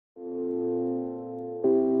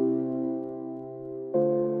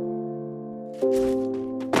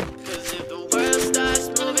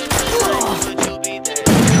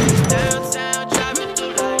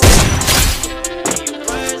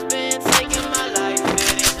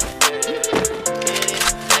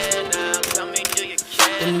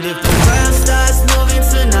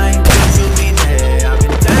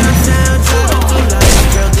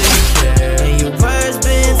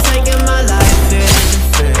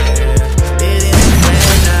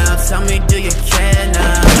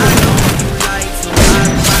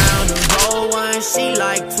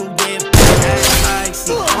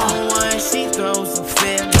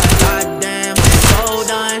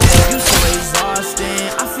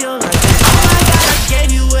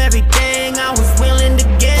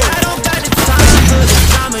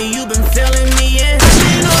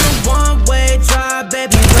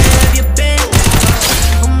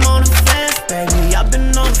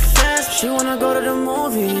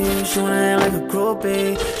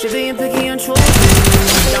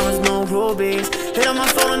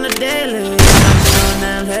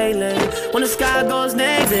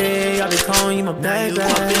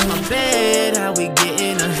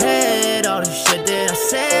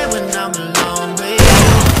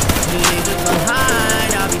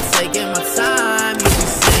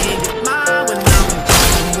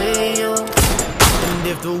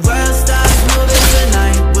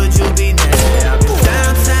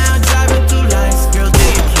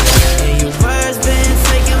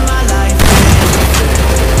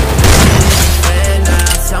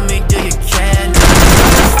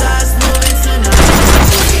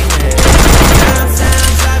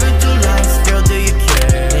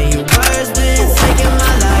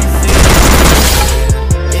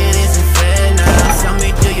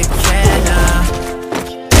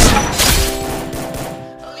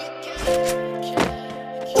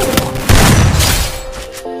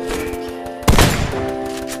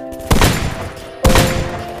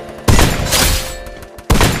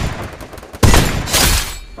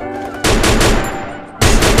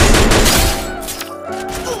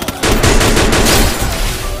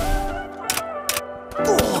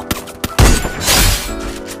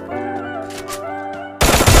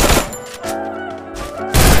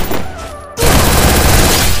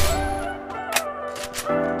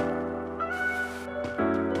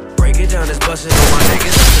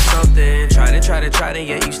Tried it,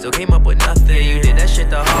 yeah, you still came up with nothing. You did that shit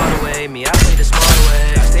the hard way, me, I played the smarter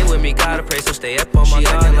way. God stay with me, gotta pray, so stay up on my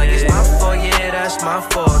garden. Like it's my fault, yeah, that's my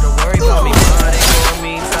fault. Don't worry about me, ma, they call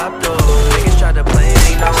me top dog. Niggas try to play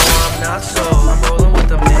me, no, I'm not so. I'm rolling with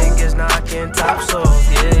them niggas, knocking tops off,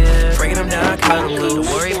 yeah. Breaking them down, cut them loose.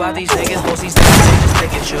 Don't worry about these niggas, most these niggas, they just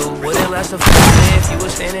look at you. Wouldn't last a full day if you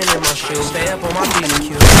was standing in my shoes. Stay up on my P's and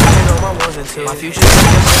Q's, I know my ones and twos. My future's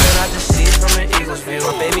looking bright, I just see it from an eagle's view.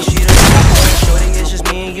 My baby, she the shorty, it's just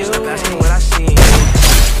me and you. Stop asking what I see in you.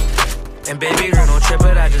 And baby girl, don't trip,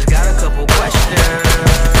 but I just got a couple questions, yeah.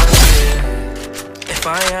 If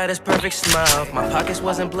I ain't had this perfect smile, if my pockets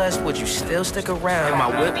wasn't blessed, would you still stick around? If my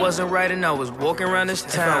whip wasn't right and I was walking around this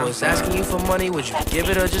town, if I was asking you for money, would you give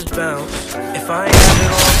it or just bounce? If I ain't have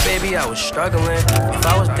it all, baby, I was struggling. If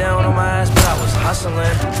I was down on my ass, but I was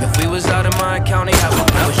hustling. If we was out in my county, I would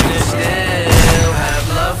still have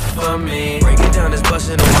love for me. Break it down, this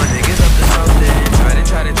bustin' on my niggas up to something.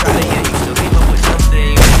 Try to, yeah, you still came up with something.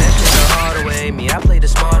 You did that shit the harder way, me, I played the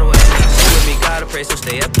smarter way. Stay with me, gotta pray, so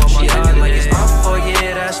stay up on my garden. Like it's my fault,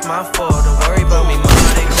 yeah, that's my fault. Don't worry about me, ma,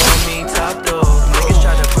 they call me top dog. Niggas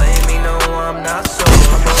try to play me, no, I'm not so.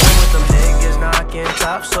 I'm rolling with them niggas, knocking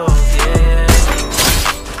tops off, yeah.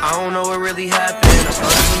 I don't know what really happened. I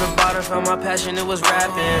started from the bottom, found my passion, it was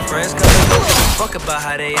rapping. Friends come and go, give a fuck about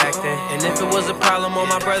how they acting. And if it was a problem, all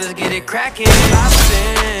my brothers get it cracking. I've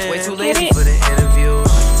been way too lazy for the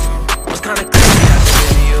interviews. Was kinda crazy after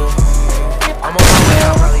seeing you. I'm on my way,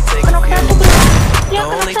 I'll probably take a few. The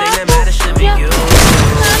only thing that matters should be you.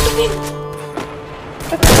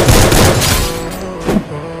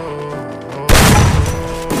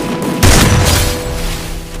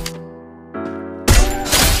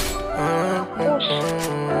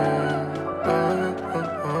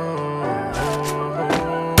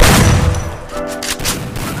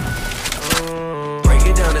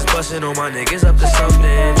 Bustin' on my niggas up to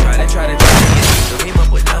something. Try to, yeah, you still came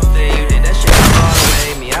up with nothing. You did that shit the hard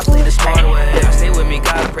way, me, I played the smarter way. I stay with me,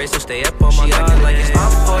 gotta pray, so stay up on my garden. Like it's my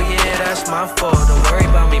fault, yeah, that's my fault. Don't worry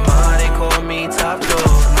about me, ma, they call me top dog.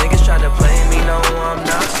 Niggas try to play me, no, I'm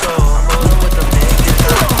not so. I'm rolling with them niggas,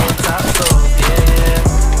 knocking tops off, yeah.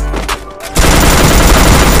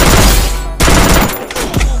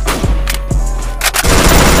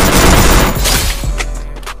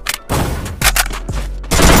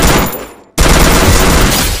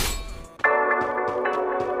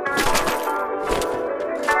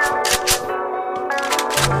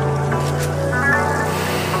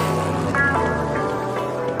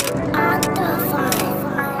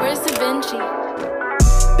 Where's Da Vinci?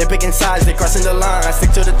 They picking sides, they crossing the line. I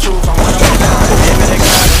stick to the truth, I'm one of a kind. Gave it a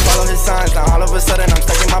God and follow his signs. Now all of a sudden I'm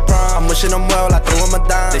stuck in my prime. I'm wishing them well, I threw them a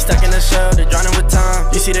dime. They stuck in the shell, they drowning with time.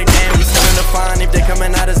 You see the game, we still in the fine. If they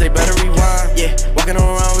coming at us, they better rewind. Yeah, walking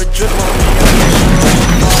around with drip on me.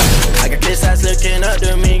 I got kids that's looking up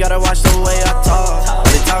to me, gotta watch the way I talk.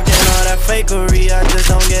 They talking all that fakery, I just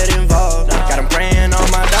don't get involved. Got them praying on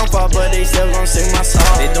my downfall, but they still gon' sing my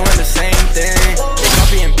song. They doing the same thing, they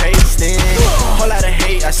copy and pasting. Whole lot of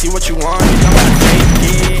hate, I see what you want, you don't wanna fake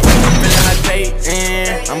it. Feeling like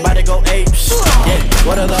Peyton, I'm about to go apes. Yeah,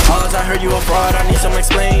 what are the odds? I heard you a fraud, I need some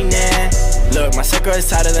explaining. Look, my circle is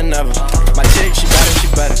tighter than ever. My chick, she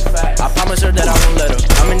better. I promise her that I won't let her.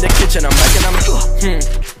 I'm in the kitchen, I'm making them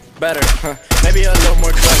better, maybe a little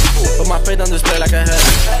more clever. Put my faith on display like a head.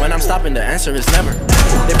 When I'm stopping, the answer is never.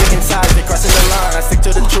 They picking sides, they crossing the line. I stick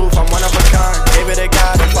to the truth, I'm one of a kind. Gave it a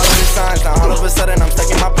God and follow his signs. Now all of a sudden I'm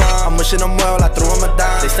stuck in my prime. I'm wishing them well, I threw them a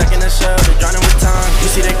dime. They stuck in the shell, they drowning with time.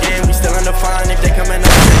 You see the game, we still undefined. If they coming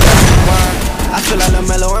up, they got me wine. I feel like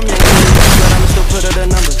LaMelo, I'm young, but I'ma still put her the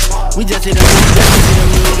numbers. We just hit a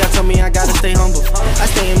me, God told me I gotta stay humble. I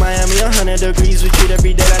stay in Miami, 100 degrees, we treat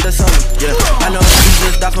every day like the summer. Yeah, I know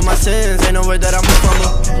Jesus died for my sins, ain't no way that I'm a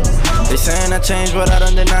fumble. They saying I changed, but I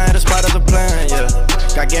don't deny it, it's part of the plan, yeah.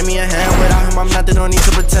 God gave me a hand, without him I'm nothing, don't need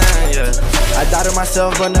to pretend, yeah. I doubted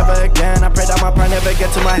myself, but never again. I pray that my pride never get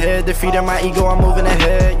to my head. Defeating my ego, I'm moving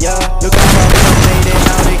ahead, yeah. Look how far we made it,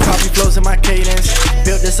 now they copy flows in my cadence.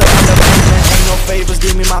 Built this up on the pavement, ain't no favors,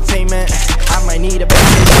 give me my payment. I might need a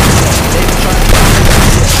vacation. They been trying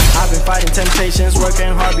to I've been fighting temptations,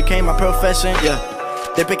 working hard became my profession, yeah.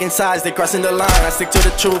 They picking sides, they crossing the line. I stick to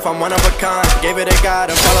the truth, I'm one of a kind. Gave it a God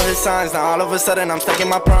and follow his signs. Now all of a sudden I'm stuck in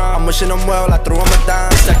my prime. I'm wishing them well, I threw them a dime.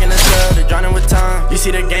 They stuck in the shell, they drowning with time. You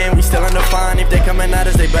see the game, we still undefined. If they coming at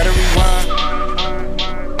us, they better rewind.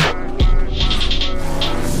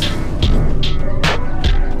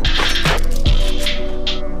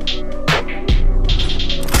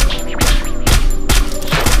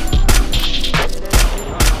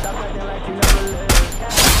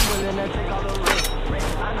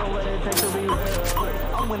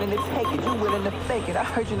 I'm willing to take it, you willing to fake it. I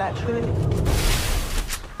heard you're not true.